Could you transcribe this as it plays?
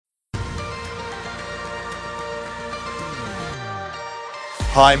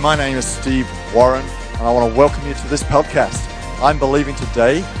Hi, my name is Steve Warren, and I want to welcome you to this podcast. I'm believing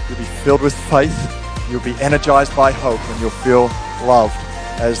today you'll be filled with faith, you'll be energized by hope, and you'll feel loved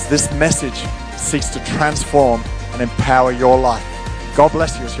as this message seeks to transform and empower your life. God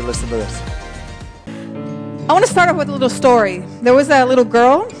bless you as you listen to this. I want to start off with a little story. There was a little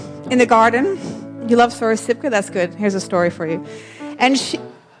girl in the garden. You love stories, Sipka? That's good. Here's a story for you. And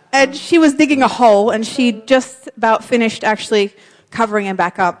she was digging a hole, and she just about finished actually covering it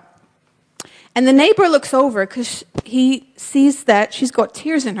back up. And the neighbor looks over because he sees that she's got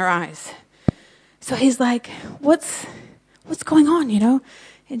tears in her eyes. So he's like, what's going on, you know?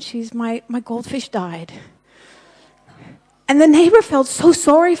 And she's, my goldfish died. And the neighbor felt so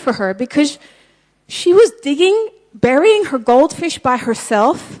sorry for her because she was burying her goldfish by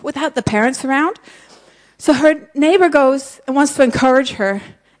herself without the parents around. So her neighbor goes and wants to encourage her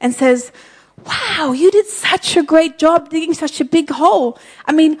and says, wow, you did such a great job digging such a big hole.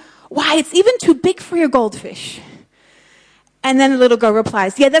 I mean, why, it's even too big for your goldfish. And then the little girl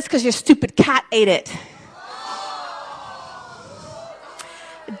replies, yeah, that's because your stupid cat ate it.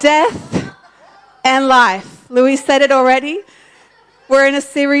 Death and life. Louis said it already. We're in a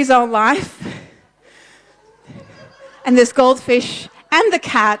series on life. And this goldfish and the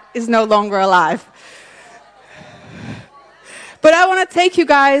cat is no longer alive. But I want to take you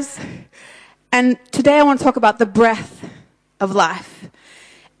guys, and today I want to talk about the breath of life.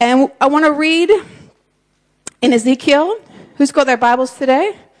 And I want to read in Ezekiel. Who's got their Bibles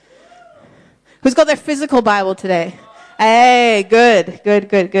today? Who's got their physical Bible today? Hey, good.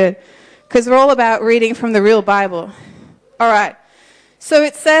 Because we're all about reading from the real Bible. All right. So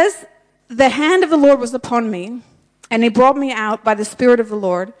it says, the hand of the Lord was upon me, and he brought me out by the Spirit of the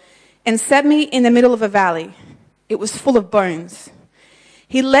Lord and set me in the middle of a valley. It was full of bones.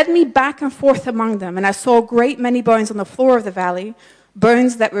 He led me back and forth among them, and I saw a great many bones on the floor of the valley,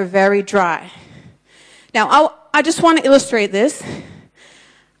 bones that were very dry. Now, I just want to illustrate this.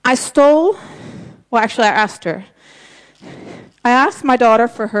 I asked her. I asked my daughter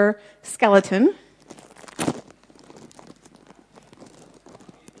for her skeleton.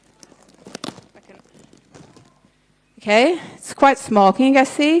 Okay, it's quite small. Can you guys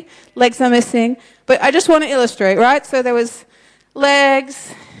see? Legs are missing. But I just want to illustrate, right? So there was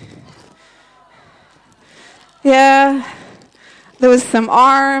legs. Yeah. There was some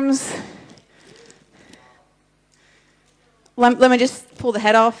arms. Let me just pull the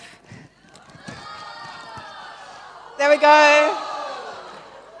head off. There we go.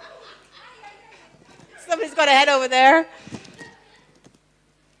 Somebody's got a head over there.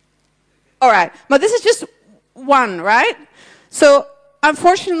 All right. But this is just one, right? So,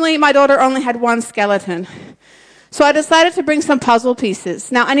 unfortunately, my daughter only had one skeleton. So I decided to bring some puzzle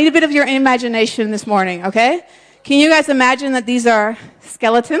pieces. Now, I need a bit of your imagination this morning, okay? Can you guys imagine that these are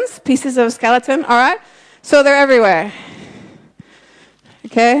skeletons, pieces of a skeleton, all right? So they're everywhere.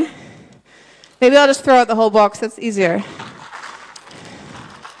 Okay? Maybe I'll just throw out the whole box. That's easier.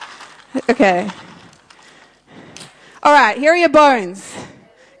 Okay. All right, here are your bones.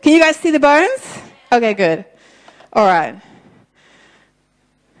 Can you guys see the bones? Okay, good. All right.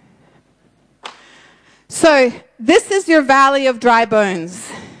 So, this is your valley of dry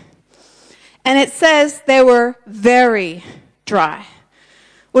bones. And it says they were very dry.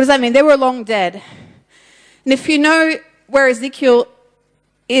 What does that mean? They were long dead. And if you know where Ezekiel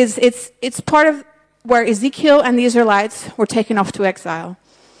is, it's part of where Ezekiel and the Israelites were taken off to exile.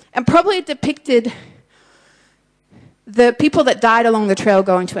 And probably depicted the people that died along the trail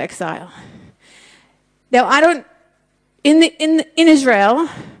going to exile. Now, in Israel,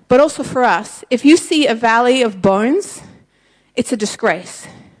 but also for us, if you see a valley of bones, it's a disgrace.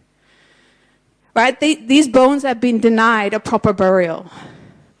 Right? These bones have been denied a proper burial.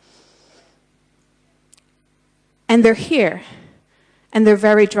 And they're here. And they're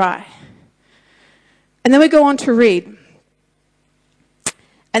very dry. And then we go on to read.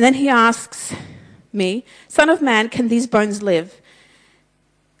 And then he asks me, Son of man, can these bones live?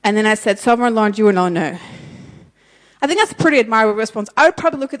 And then I said, Sovereign Lord, you will not know. I think that's a pretty admirable response. I would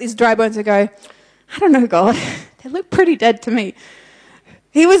probably look at these dry bones and go, I don't know, God. They look pretty dead to me.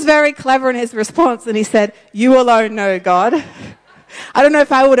 He was very clever in his response, and he said, you alone know, God. I don't know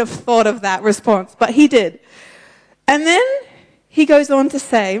if I would have thought of that response, but he did. And then he goes on to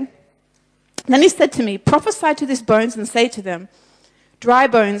say, then he said to me, prophesy to these bones and say to them, dry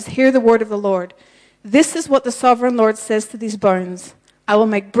bones, hear the word of the Lord. This is what the sovereign Lord says to these bones. I will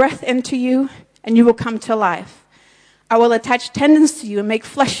make breath enter you, and you will come to life. I will attach tendons to you and make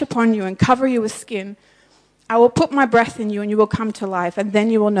flesh upon you and cover you with skin. I will put my breath in you and you will come to life, and then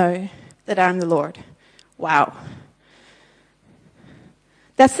you will know that I am the Lord. Wow.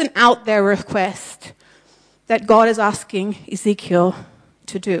 That's an out there request that God is asking Ezekiel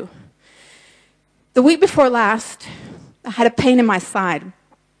to do. The week before last, I had a pain in my side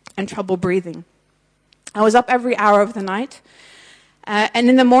and trouble breathing. I was up every hour of the night. And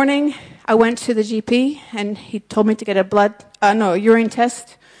in the morning, I went to the GP, and he told me to get a urine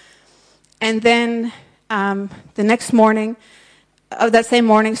test. And then the next morning, that same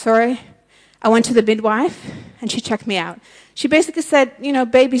morning, I went to the midwife, and she checked me out. She basically said,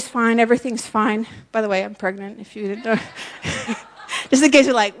 baby's fine, everything's fine. By the way, I'm pregnant, if you didn't know. Just in case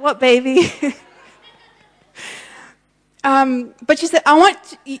you're like, what, baby? But she said, I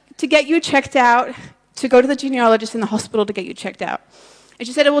want to get you checked out, to go to the genealogist in the hospital to get you checked out. And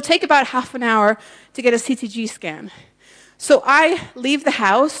she said, it will take about half an hour to get a CTG scan. So I leave the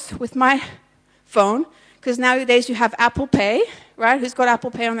house with my phone, because nowadays you have Apple Pay, right? Who's got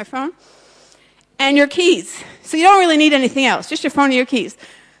Apple Pay on their phone? And your keys. So you don't really need anything else, just your phone and your keys.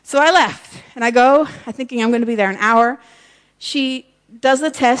 So I left, and I go, I'm thinking I'm going to be there an hour. She does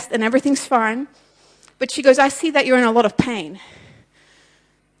the test, and everything's fine. But she goes, I see that you're in a lot of pain.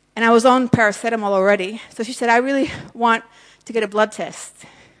 And I was on paracetamol already. So she said, I really want to get a blood test.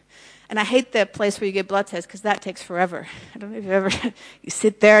 And I hate the place where you get blood tests, because that takes forever. I don't know if you've ever, you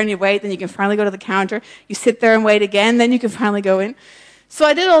sit there and you wait, then you can finally go to the counter. You sit there and wait again, then you can finally go in. So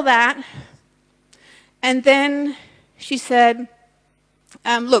I did all that. And then she said,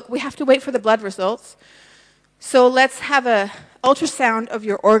 look, we have to wait for the blood results. So let's have an ultrasound of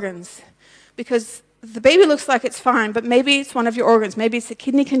your organs. Because the baby looks like it's fine, but maybe it's one of your organs. Maybe it's a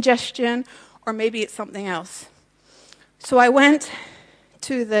kidney congestion, or maybe it's something else. So I went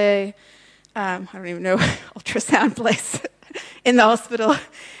to the, I don't even know, ultrasound place in the hospital.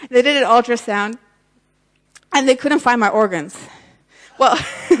 They did an ultrasound, and they couldn't find my organs. Well,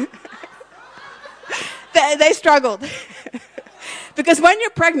 they struggled. Because when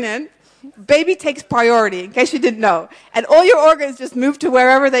you're pregnant, baby takes priority, in case you didn't know. And all your organs just move to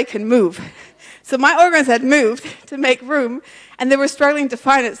wherever they can move. So my organs had moved to make room, and they were struggling to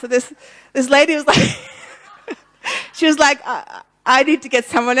find it. So this lady was like, she was like, I need to get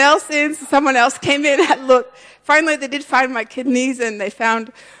someone else in. So someone else came in and looked. Finally, they did find my kidneys, and they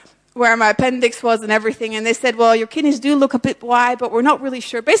found where my appendix was and everything. And they said, well, your kidneys do look a bit wide, but we're not really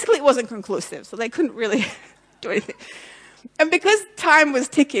sure. Basically, it wasn't conclusive, so they couldn't really do anything. And because time was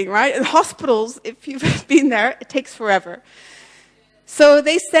ticking, right? In hospitals, if you've been there, it takes forever. So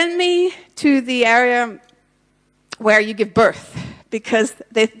they sent me to the area where you give birth, because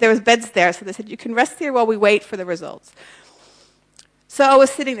there was beds there. So they said, you can rest here while we wait for the results. So I was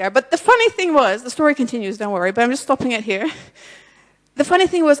sitting there. But the funny thing was, the story continues, don't worry, but I'm just stopping it here. The funny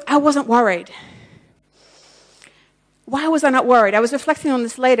thing was, I wasn't worried. Why was I not worried? I was reflecting on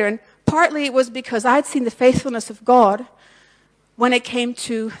this later, and partly it was because I'd seen the faithfulness of God when it came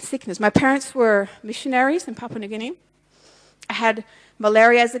to sickness. My parents were missionaries in Papua New Guinea. I had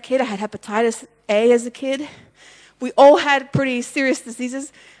malaria as a kid. I had hepatitis A as a kid. We all had pretty serious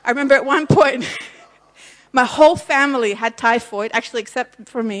diseases. I remember at one point, my whole family had typhoid, actually except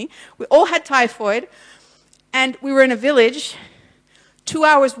for me. We all had typhoid, and we were in a village 2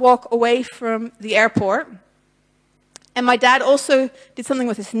 hours walk away from the airport. And my dad also did something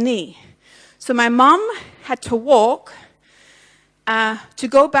with his knee. So my mom had to walk to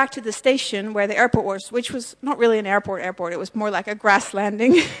go back to the station where the airport was, which was not really an airport. It was more like a grass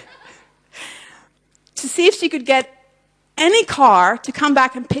landing, to see if she could get any car to come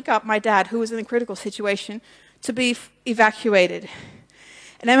back and pick up my dad, who was in a critical situation, to be evacuated.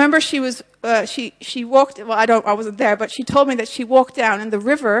 And I remember she walked, well, I wasn't there, but she told me that she walked down in the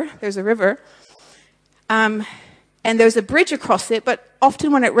river. There's a river, and there's a bridge across it, but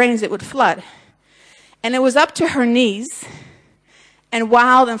often when it rains, it would flood. And it was up to her knees, and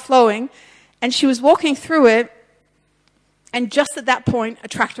wild and flowing, and she was walking through it, and just at that point, a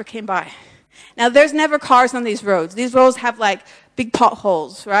tractor came by. Now, there's never cars on these roads. These roads have, like, big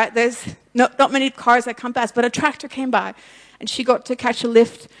potholes, right? There's not many cars that come past, but a tractor came by, and she got to catch a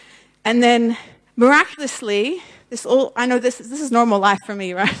lift, and then miraculously, I know this is normal life for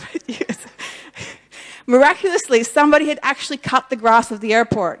me, right? Miraculously, somebody had actually cut the grass of the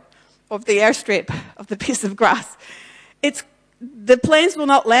airport, of the airstrip, of the piece of grass. The planes will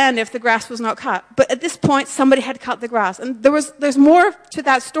not land if the grass was not cut. But at this point, somebody had cut the grass. And there's more to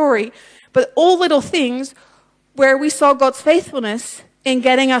that story, but all little things where we saw God's faithfulness in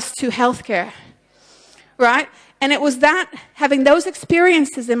getting us to healthcare, right? And it was that, having those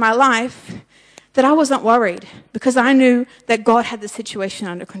experiences in my life, that I wasn't worried, because I knew that God had the situation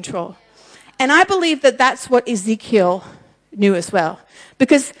under control. And I believe that that's what Ezekiel knew as well,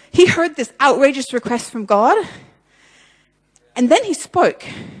 because he heard this outrageous request from God, And then he spoke.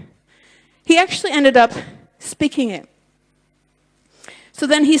 He actually ended up speaking it. So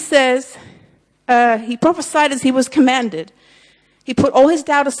then he says, he prophesied as he was commanded. He put all his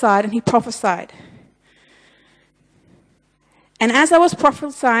doubt aside and he prophesied. And as I was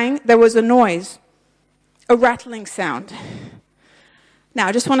prophesying, there was a noise, a rattling sound. Now,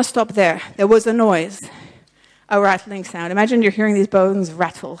 I just want to stop there. There was a noise, a rattling sound. Imagine you're hearing these bones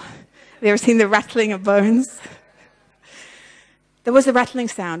rattle. Have you ever seen the rattling of bones? There was a rattling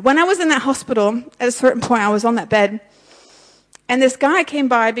sound. When I was in that hospital, at a certain point, I was on that bed, and this guy came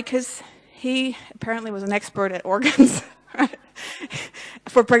by because he apparently was an expert at organs, right?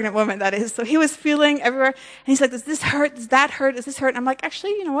 For a pregnant woman, that is. So he was feeling everywhere, and he's like, does this hurt? Does that hurt? Does this hurt? And I'm like,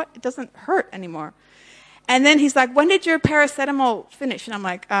 actually, you know what? It doesn't hurt anymore. And then he's like, when did your paracetamol finish? And I'm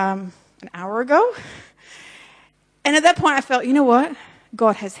like, an hour ago? And at that point, I felt, you know what?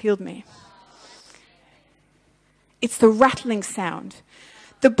 God has healed me. It's the rattling sound.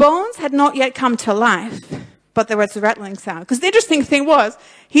 The bones had not yet come to life, but there was a rattling sound. Because the interesting thing was,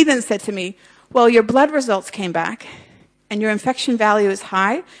 he then said to me, well, your blood results came back, and your infection value is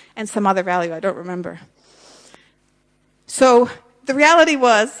high, and some other value I don't remember. So the reality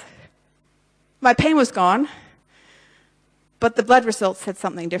was, my pain was gone, but the blood results said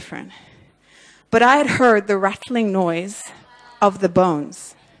something different. But I had heard the rattling noise of the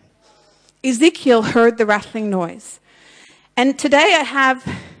bones. Ezekiel heard the rattling noise. And today I have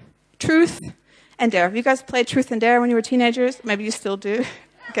Truth and Dare. Have you guys played Truth and Dare when you were teenagers? Maybe you still do.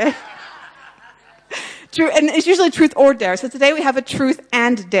 Okay. And it's usually Truth or Dare. So today we have a Truth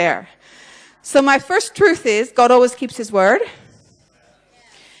and Dare. So my first truth is God always keeps his word.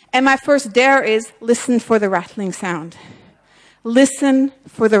 And my first dare is listen for the rattling sound. Listen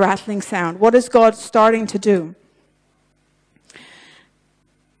for the rattling sound. What is God starting to do?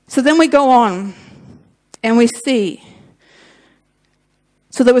 So then we go on and we see.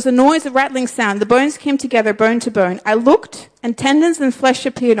 So there was a noise, a rattling sound. The bones came together, bone to bone. I looked, and tendons and flesh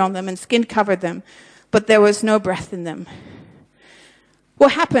appeared on them, and skin covered them, but there was no breath in them.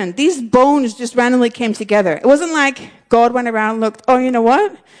 What happened? These bones just randomly came together. It wasn't like God went around and looked, oh, you know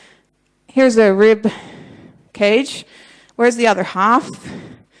what? Here's a rib cage. Where's the other half?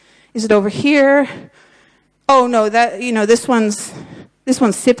 Is it over here? Oh, no, this one's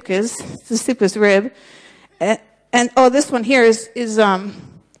Sipka's. This is Sipka's rib. And this one here is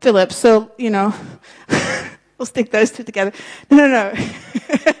Philip. So, we'll stick those two together. No.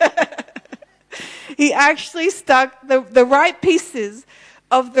 He actually stuck the right pieces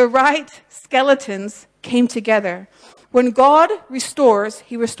of the right skeletons came together. When God restores,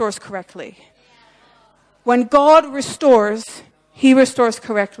 he restores correctly. When God restores, he restores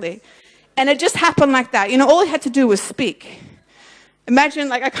correctly. And it just happened like that. All he had to do was speak.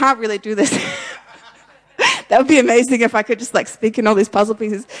 Imagine, I can't really do this. That would be amazing if I could just speak in all these puzzle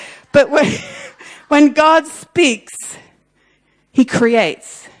pieces. But when God speaks, he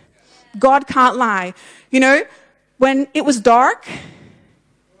creates. God can't lie. When it was dark,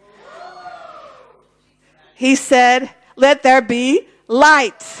 he said, let there be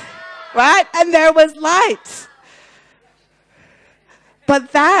light. Right? And there was light.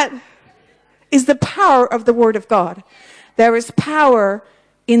 But that is the power of the Word of God. There is power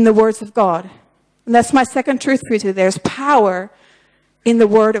in the words of God. And that's my second truth for you today. There's power in the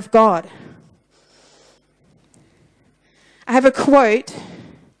Word of God. I have a quote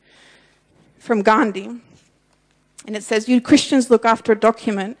from Gandhi. And it says, you Christians look after a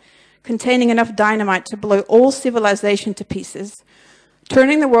document containing enough dynamite to blow all civilization to pieces,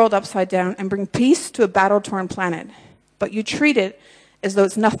 turning the world upside down and bring peace to a battle-torn planet. But you treat it as though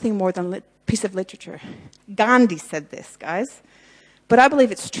it's nothing more than a piece of literature. Gandhi said this, guys. But I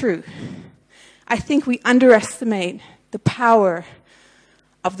believe it's true. I think we underestimate the power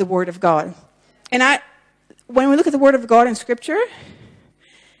of the Word of God. And when we look at the Word of God in Scripture,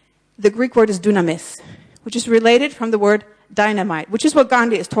 the Greek word is dunamis, which is related from the word dynamite, which is what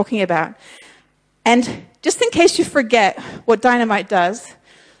Gandhi is talking about. And just in case you forget what dynamite does,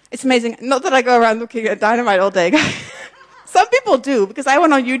 it's amazing. Not that I go around looking at dynamite all day. Some people do, because I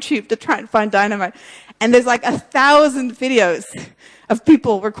went on YouTube to try and find dynamite. And there's 1,000 videos of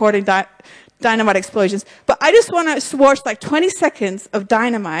people recording dynamite explosions. But I just want to watch 20 seconds of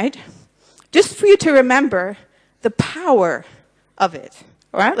dynamite just for you to remember the power of it.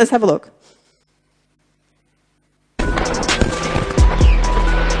 All right, let's have a look.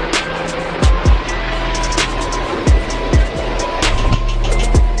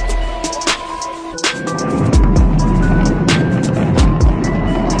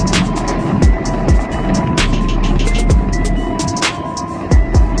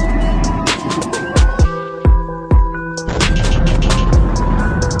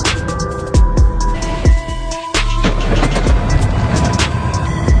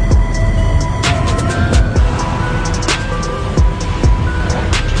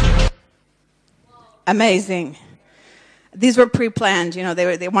 amazing. These were pre-planned,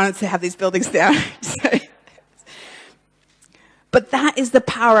 they wanted to have these buildings there. But that is the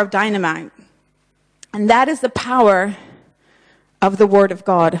power of dynamite. And that is the power of the Word of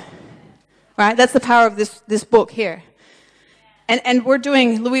God. Right? That's the power of this book here. And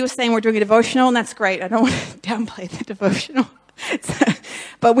Louis was saying we're doing a devotional, and that's great. I don't want to downplay the devotional.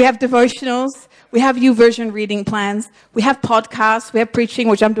 But we have devotionals, we have YouVersion reading plans, we have podcasts, we have preaching,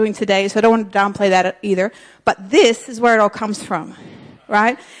 which I'm doing today, so I don't want to downplay that either. But this is where it all comes from,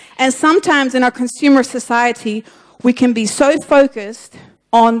 right? And sometimes in our consumer society, we can be so focused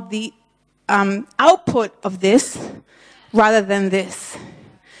on the output of this rather than this.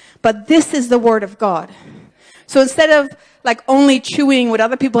 But this is the Word of God. So instead of like only chewing what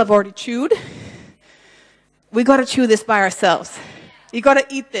other people have already chewed, we got to chew this by ourselves. You got to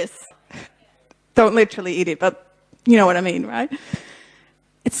eat this. Don't literally eat it, but you know what I mean, right?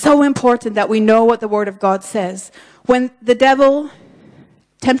 It's so important that we know what the Word of God says. When the devil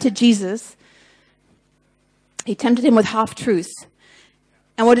tempted Jesus, he tempted him with half-truths.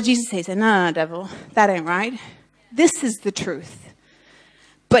 And what did Jesus say? He said, no, devil, that ain't right. This is the truth.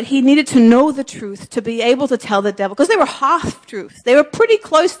 But he needed to know the truth to be able to tell the devil, because they were half-truths. They were pretty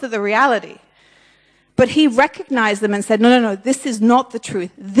close to the reality. But he recognized them and said, no, this is not the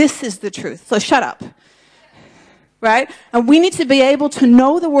truth. This is the truth. So shut up. Right? And we need to be able to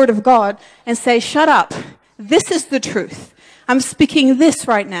know the Word of God and say, shut up. This is the truth. I'm speaking this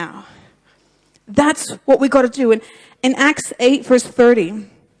right now. That's what we got to do. And in Acts 8, verse 30,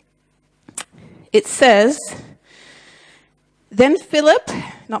 it says, then Philip,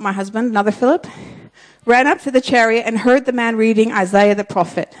 not my husband, another Philip, ran up to the chariot and heard the man reading Isaiah the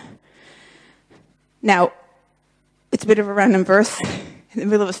prophet. Now, it's a bit of a random verse in the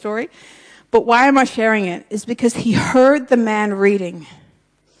middle of a story, but why am I sharing it? Is because he heard the man reading.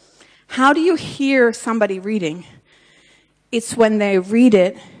 How do you hear somebody reading? It's when they read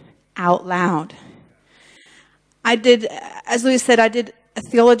it out loud. As Louis said, I did a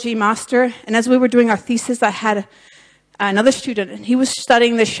theology master, and as we were doing our thesis, I had another student, and he was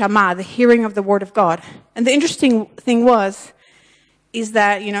studying the Shema, the hearing of the Word of God. And the interesting thing is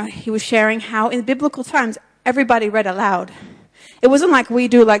that, he was sharing how in biblical times, everybody read aloud. It wasn't like we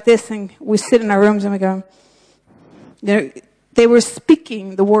do like this and we sit in our rooms and we go, they were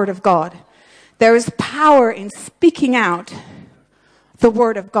speaking the Word of God. There is power in speaking out the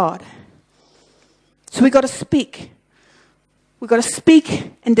Word of God. So we got to speak. We got to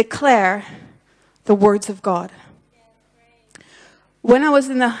speak and declare the words of God. When I was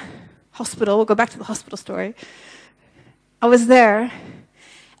in the hospital, we'll go back to the hospital story. I was there,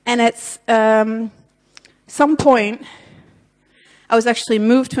 and at some point, I was actually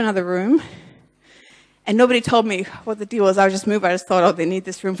moved to another room, and nobody told me what the deal was. I was just moved. I just thought, they need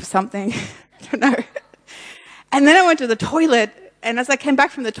this room for something. I don't know. And then I went to the toilet, and as I came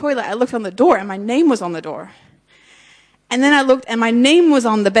back from the toilet, I looked on the door, and my name was on the door. And then I looked, and my name was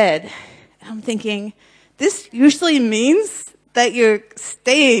on the bed. And I'm thinking, this usually means that you're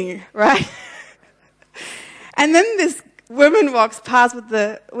staying, right? And then this woman walks past with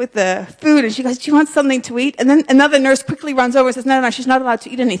the food, and she goes, do you want something to eat? And then another nurse quickly runs over and says, no, she's not allowed to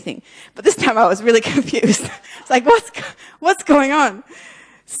eat anything. But this time I was really confused. It's like, what's going on?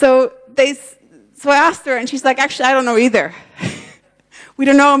 So I asked her, and she's like, actually, I don't know either. We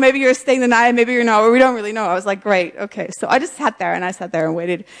don't know, maybe you're staying the night, maybe you're not, or we don't really know. I was like, great, okay. So I just sat there and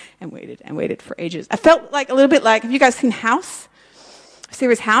waited for ages. I felt like a little bit like, have you guys seen House?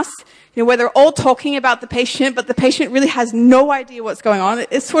 Series House? Where they're all talking about the patient, but the patient really has no idea what's going on.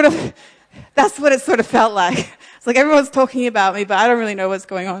 That's what it sort of felt like. It's like everyone's talking about me, but I don't really know what's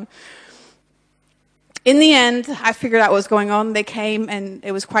going on. In the end, I figured out what was going on. They came, and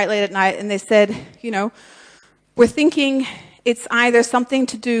it was quite late at night, and they said, we're thinking it's either something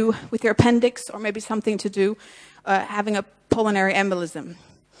to do with your appendix or maybe something to do having a pulmonary embolism.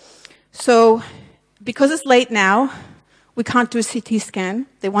 So because it's late now, we can't do a CT scan.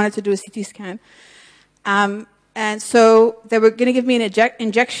 They wanted to do a CT scan. And so they were going to give me an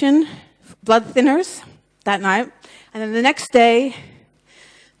injection, blood thinners, that night. And then the next day,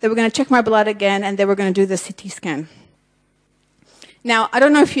 they were going to check my blood again, and they were going to do the CT scan. Now, I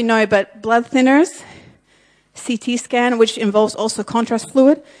don't know if you know, but blood thinners, CT scan, which involves also contrast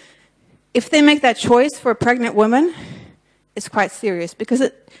fluid, if they make that choice for a pregnant woman, it's quite serious because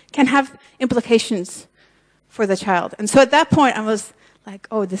it can have implications for the child. And so at that point, I was like,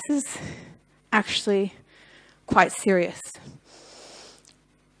 this is actually quite serious.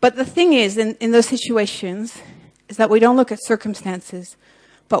 But the thing is, in those situations, is that we don't look at circumstances,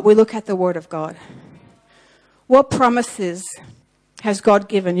 but we look at the Word of God. What promises has God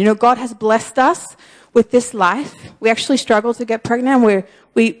given? God has blessed us with this life. We actually struggled to get pregnant.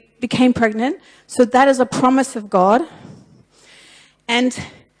 We became pregnant. So that is a promise of God. And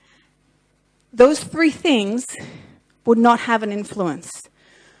those three things would not have an influence.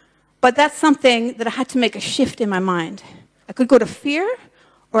 But that's something that I had to make a shift in my mind. I could go to fear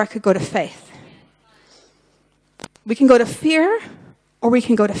or I could go to faith. We can go to fear or we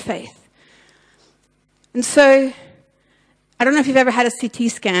can go to faith. And so, I don't know if you've ever had a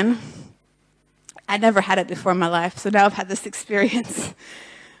CT scan. I never had it before in my life, so now I've had this experience.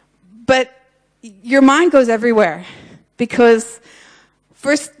 But your mind goes everywhere because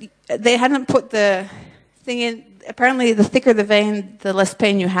first, they hadn't put the thing in. Apparently, the thicker the vein, the less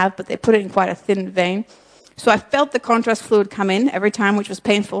pain you have, but they put it in quite a thin vein. So I felt the contrast fluid come in every time, which was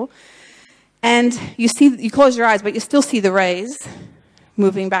painful. And you close your eyes, but you still see the rays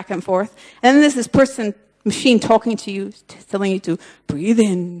moving back and forth. And then there's this machine talking to you, telling you to breathe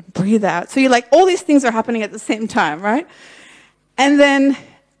in, breathe out. So you're like, all these things are happening at the same time, right? And then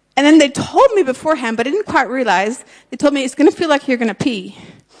they told me beforehand, but I didn't quite realize. They told me, it's going to feel like you're going to pee.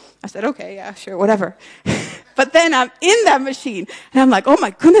 I said, okay, yeah, sure, whatever. But then I'm in that machine, and I'm like, oh my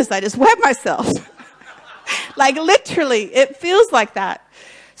goodness, I just wet myself. Like literally, it feels like that.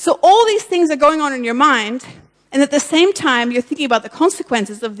 So all these things are going on in your mind, and at the same time, you're thinking about the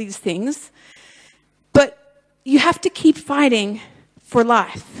consequences of these things, but you have to keep fighting for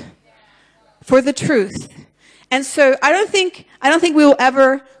life, for the truth. And so I don't think we will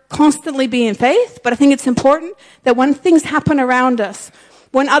ever constantly be in faith, but I think it's important that when things happen around us,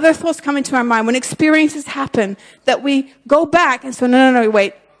 when other thoughts come into our mind, when experiences happen, that we go back and say, no,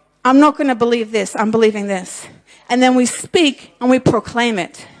 wait, I'm not going to believe this, I'm believing this. And then we speak and we proclaim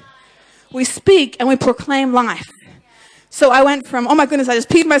it. We speak and we proclaim life. So I went from, oh my goodness, I just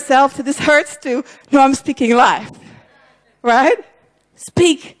peed myself, to this hurts, to, no, I'm speaking life. Right?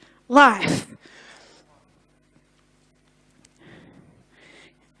 Speak life.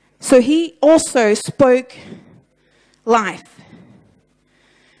 So he also spoke life.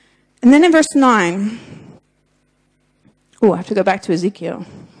 And then in verse 9, I have to go back to Ezekiel.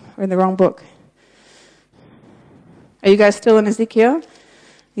 We're in the wrong book. Are you guys still in Ezekiel?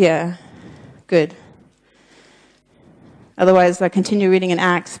 Yeah, good. Otherwise, I continue reading in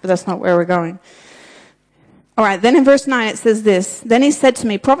Acts, but that's not where we're going. All right, then in verse 9 it says this. Then he said to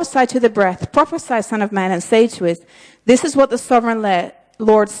me, prophesy to the breath, prophesy, son of man, and say to it, this is what the sovereign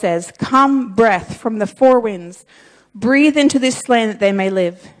Lord says, come, breath from the four winds, breathe into this slain that they may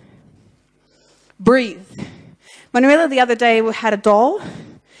live. Breathe. Manuela the other day had a doll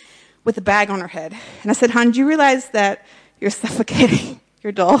with a bag on her head. And I said, hon, do you realize that you're suffocating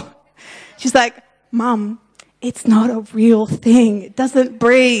your doll? She's like, Mom, it's not a real thing. It doesn't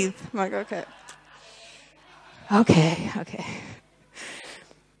breathe. I'm like, okay.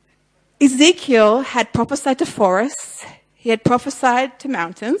 Ezekiel had prophesied to forests. He had prophesied to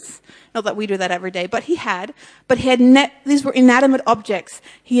mountains. Not that we do that every day, but he had. But these were inanimate objects.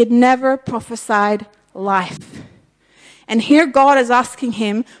 He had never prophesied life. And here God is asking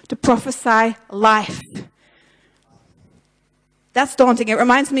him to prophesy life. That's daunting. It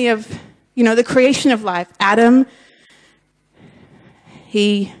reminds me of, the creation of life. Adam,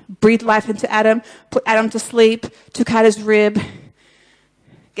 he breathed life into Adam, put Adam to sleep, took out his rib,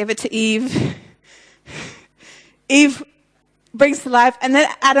 gave it to Eve. Eve brings to life, and then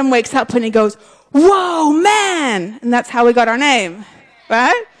Adam wakes up and he goes, whoa, man! And that's how we got our name,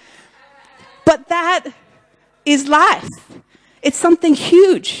 right? But that is life. It's something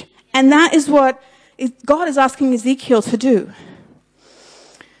huge. And that is what God is asking Ezekiel to do.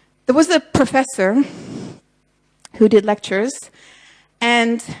 There was a professor who did lectures,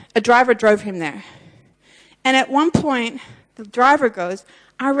 and a driver drove him there. And at one point, the driver goes,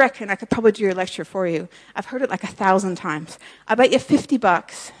 I reckon I could probably do your lecture for you. I've heard it like 1,000 times. I bet you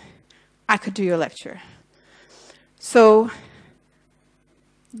 $50 I could do your lecture. So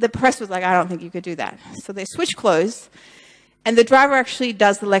the press was like, I don't think you could do that. So they switched clothes, and the driver actually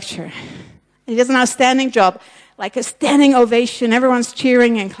does the lecture. He does an outstanding job, like a standing ovation. Everyone's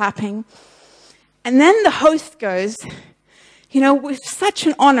cheering and clapping. And then the host goes, with such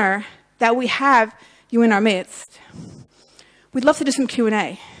an honor that we have you in our midst, we'd love to do some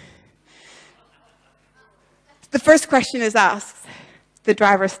Q&A. The first question is asked. The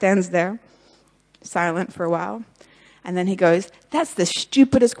driver stands there, silent for a while. And then he goes, that's the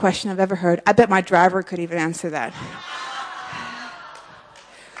stupidest question I've ever heard. I bet my driver could even answer that.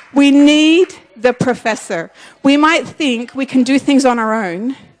 We need the professor. We might think we can do things on our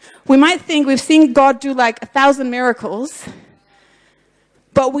own. We might think we've seen God do like 1,000 miracles.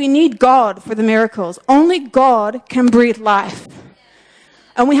 But we need God for the miracles. Only God can breathe life.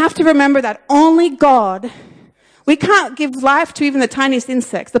 And we have to remember that only God, we can't give life to even the tiniest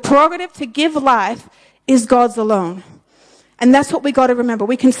insects. The prerogative to give life is God's alone. And that's what we got to remember.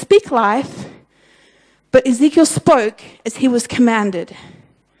 We can speak life, but Ezekiel spoke as he was commanded.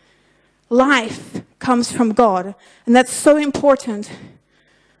 Life comes from God. And that's so important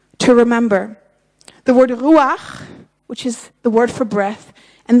to remember. The word ruach, which is the word for breath,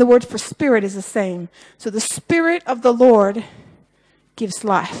 and the word for spirit is the same. So the Spirit of the Lord gives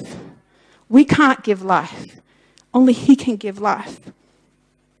life. We can't give life. Only He can give life.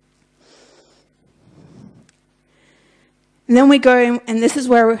 And then we go, and this is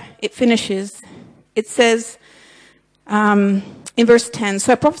where it finishes. It says in verse 10,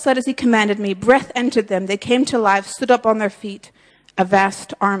 so I prophesied as He commanded me. Breath entered them. They came to life, stood up on their feet, a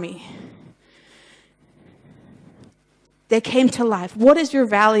vast army. They came to life. What is your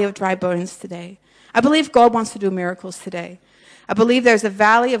valley of dry bones today? I believe God wants to do miracles today. I believe there's a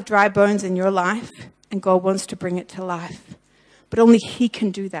valley of dry bones in your life, and God wants to bring it to life. But only He can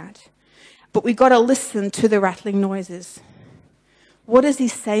do that. But we've got to listen to the rattling noises. What is He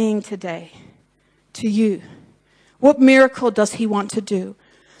saying today to you? What miracle does He want to do?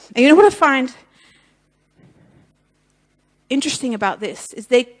 And you know what I find interesting about this is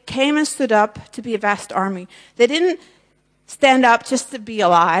they came and stood up to be a vast army. They didn't stand up just to be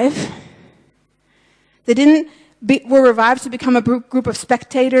alive. They were revived to become a group of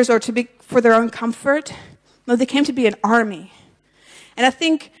spectators or to be for their own comfort. No, they came to be an army. And I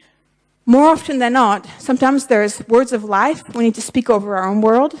think more often than not, sometimes there's words of life we need to speak over our own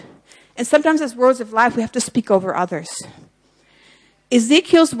world. And sometimes as words of life, we have to speak over others.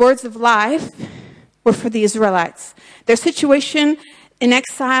 Ezekiel's words of life were for the Israelites. Their situation in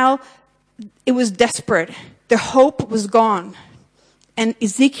exile, it was desperate. Their hope was gone. And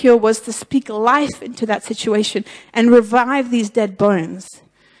Ezekiel was to speak life into that situation and revive these dead bones.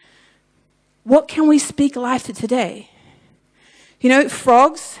 What can we speak life to today? You know,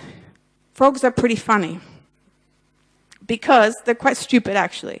 frogs are pretty funny. Because they're quite stupid,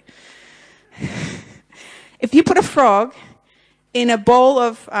 actually. If you put a frog in a bowl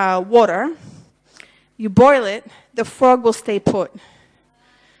of water, you boil it, the frog will stay put.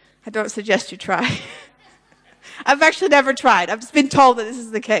 I don't suggest you try. I've actually never tried. I've just been told that this is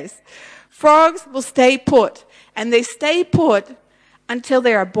the case. Frogs will stay put, and they stay put until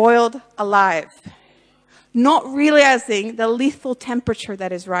they are boiled alive, not realizing the lethal temperature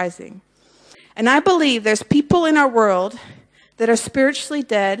that is rising. And I believe there's people in our world that are spiritually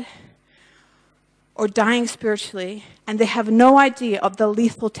dead or dying spiritually, and they have no idea of the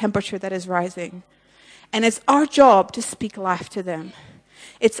lethal temperature that is rising. And it's our job to speak life to them.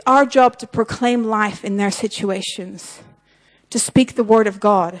 It's our job to proclaim life in their situations, to speak the word of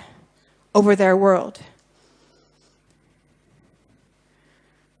God over their world.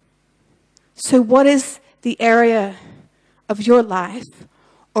 So what is the area of your life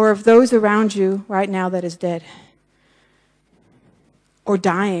or of those around you right now that is dead or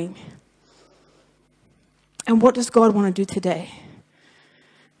dying? And what does God want to do today?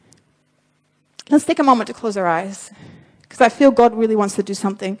 Let's take a moment to close our eyes, because I feel God really wants to do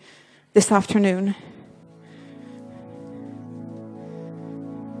something this afternoon.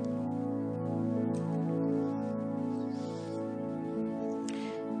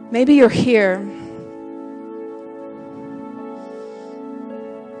 Maybe you're here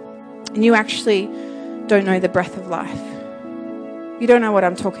and you actually don't know the breath of life. You don't know what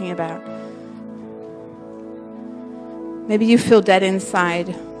I'm talking about. Maybe you feel dead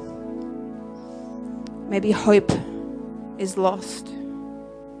inside. Maybe hope is lost.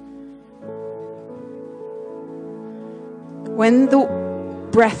 When the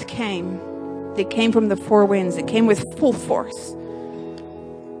breath came, it came from the four winds. It came with full force.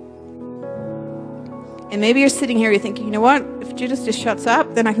 And maybe you're sitting here, you're thinking, you know what? If Judas just shuts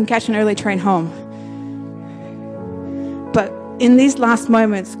up, then I can catch an early train home. But in these last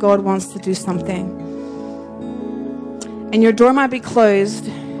moments, God wants to do something. And your door might be closed,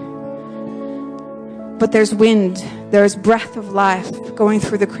 but there's wind, there's breath of life going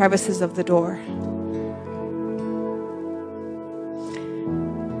through the crevices of the door.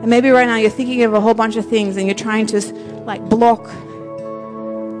 And maybe right now you're thinking of a whole bunch of things and you're trying to block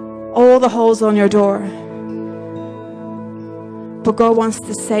all the holes on your door. But God wants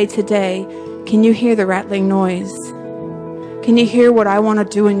to say today, can you hear the rattling noise? Can you hear what I want to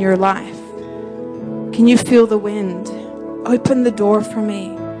do in your life? Can you feel the wind? Open the door for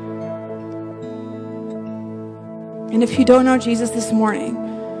me. And if you don't know Jesus this morning,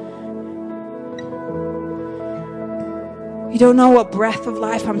 you don't know what breath of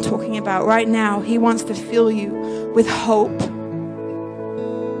life I'm talking about right now. He wants to fill you with hope.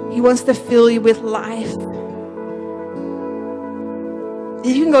 He wants to fill you with life.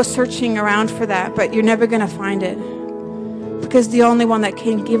 You can go searching around for that, but you're never going to find it. Because the only one that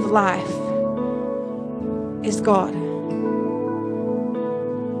can give life is God.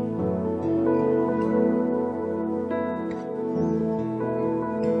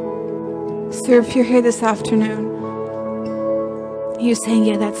 So if you're here this afternoon, you're saying,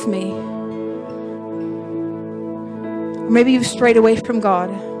 yeah, that's me. Or maybe you've strayed away from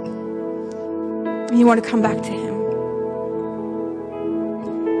God and you want to come back to Him.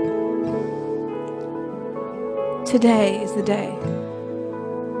 Today is the day.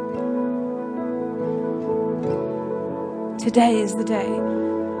 Today is the day.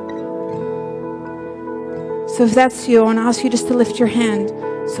 So if that's you, I want to ask you just to lift your hand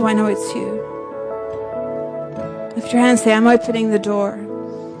so I know it's you. Lift your hand and say, I'm opening the door.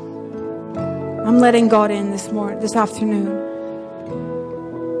 I'm letting God in this afternoon.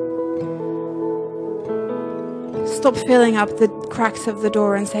 Stop filling up the cracks of the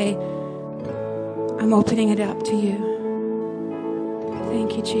door and say, I'm opening it up to you.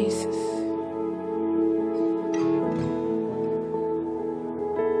 Thank you, Jesus.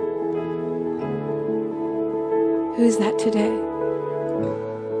 Who is that today?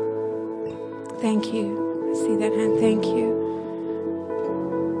 Thank you. I see that hand. Thank you.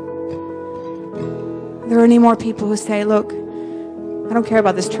 Are there any more people who say, look, I don't care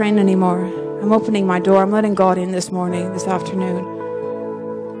about this train anymore. I'm opening my door. I'm letting God in this morning, this afternoon.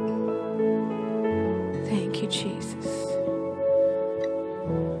 Thank you, Jesus.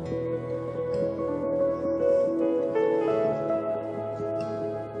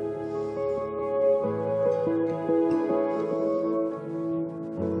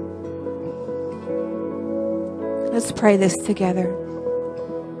 Let's pray this together.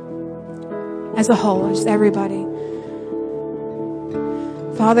 As a whole, just everybody.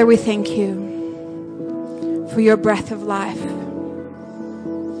 Father, we thank you for your breath of life.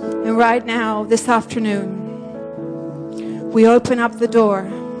 And right now, this afternoon, we open up the door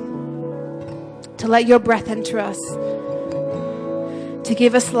to let your breath enter us, to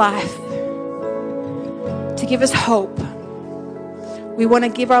give us life, to give us hope. We want to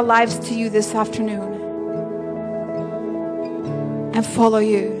give our lives to you this afternoon and follow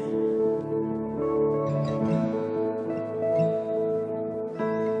you.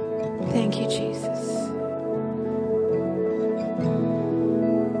 Thank you, Jesus.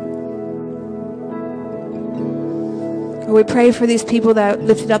 We pray for these people that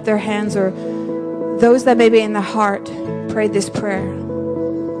lifted up their hands, or those that maybe in the heart prayed this prayer.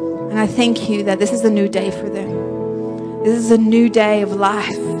 And I thank you that this is a new day for them. This is a new day of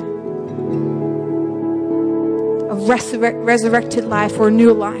life, of resurrected life, or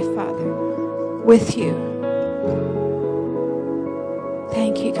new life, Father, with you.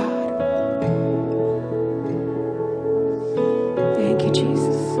 Thank you, God. Thank you,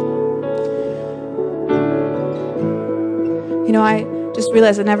 Jesus. You know, I just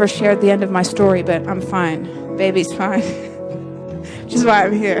realized I never shared the end of my story, but I'm fine. Baby's fine. Which is why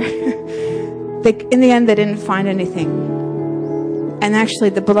I'm here. In the end, they didn't find anything. And actually,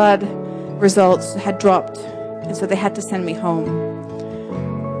 the blood results had dropped. And so they had to send me home.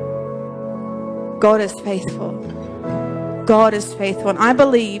 God is faithful. God is faithful. And I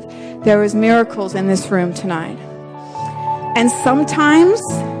believe there is miracles in this room tonight. And sometimes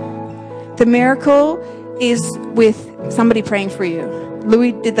the miracle is with somebody praying for you.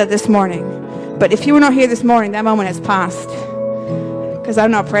 Louis did that this morning. But if you were not here this morning, that moment has passed. Because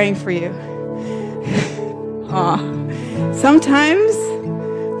I'm not praying for you. Sometimes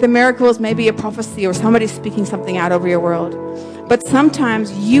the miracle is maybe a prophecy or somebody speaking something out over your world. But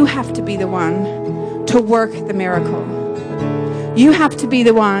sometimes you have to be the one to work the miracle. You have to be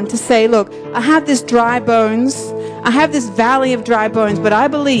the one to say, look, I have this dry bones. I have this valley of dry bones, but I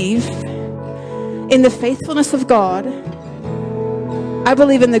believe in the faithfulness of God. I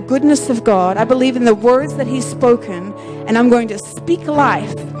believe in the goodness of God. I believe in the words that He's spoken, and I'm going to speak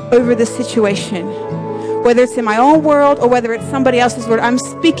life over this situation. Whether it's in my own world or whether it's somebody else's word, I'm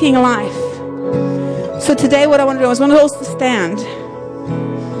speaking life. So today what I want to do is I want us to stand.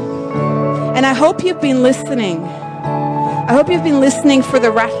 And I hope you've been listening. I hope you've been listening for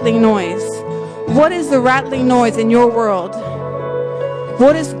the rattling noise. What is the rattling noise in your world?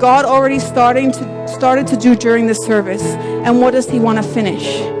 What is God already started to do during the service? And what does He want to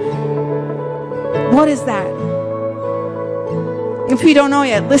finish? What is that? If you don't know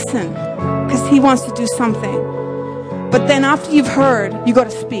yet, listen, because He wants to do something. But then after you've heard, you got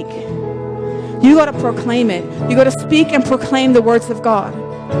to speak. You got to proclaim it. You got to speak and proclaim the words of God.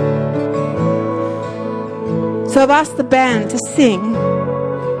 So I've asked the band to sing,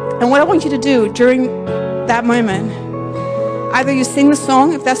 And what I want you to do during that moment, either you sing the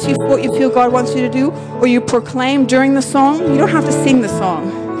song, if that's what you feel God wants you to do, or you proclaim during the song. You don't have to sing the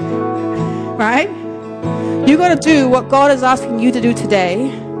song, right? You got to do what God is asking you to do today,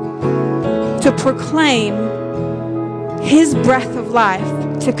 to proclaim His breath of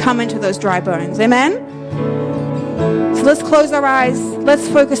life to come into those dry bones. Amen? So let's close our eyes. Let's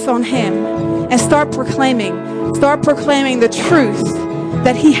focus on Him and start proclaiming the truth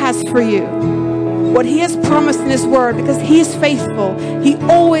that He has for you. What He has promised in His word, because He is faithful. He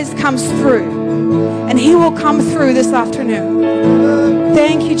always comes through. And He will come through this afternoon.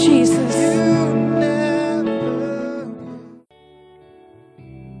 Thank you, Jesus.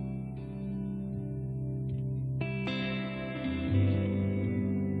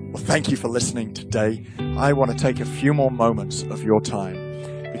 Well, thank you for listening today. I want to take a few more moments of your time,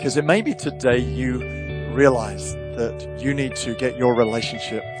 because it may be today you realize that you need to get your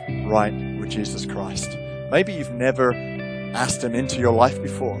relationship right with Jesus Christ. Maybe you've never asked Him into your life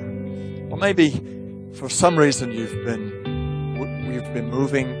before. Or maybe for some reason you've been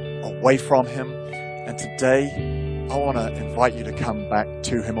moving away from Him, and today I want to invite you to come back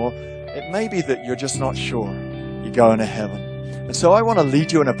to Him. Or it may be that you're just not sure you're going to heaven. And so I want to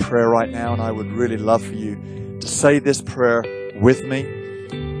lead you in a prayer right now, and I would really love for you to say this prayer with me.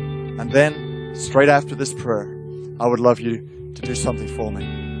 And then straight after this prayer, I would love you to do something for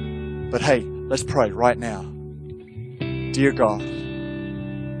me. But hey, let's pray right now. Dear God,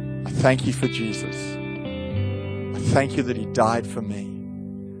 I thank you for Jesus. I thank you that He died for me.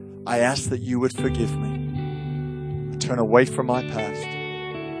 I ask that you would forgive me. I turn away from my past,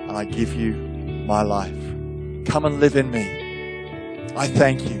 and I give you my life. Come and live in me. I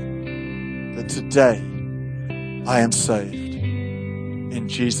thank you that today I am saved. In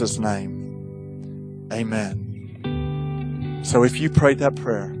Jesus' name, amen. So if you prayed that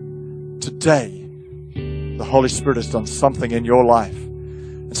prayer, today the Holy Spirit has done something in your life.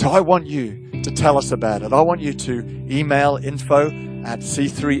 And so I want you to tell us about it. I want you to email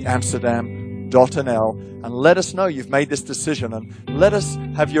info@c3amsterdam.nl and let us know you've made this decision, and let us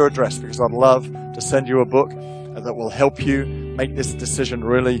have your address, because I'd love to send you a book that will help you make this decision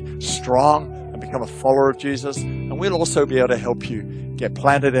really strong and become a follower of Jesus. And we'll also be able to help you get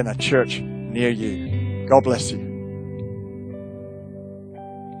planted in a church near you. God bless you.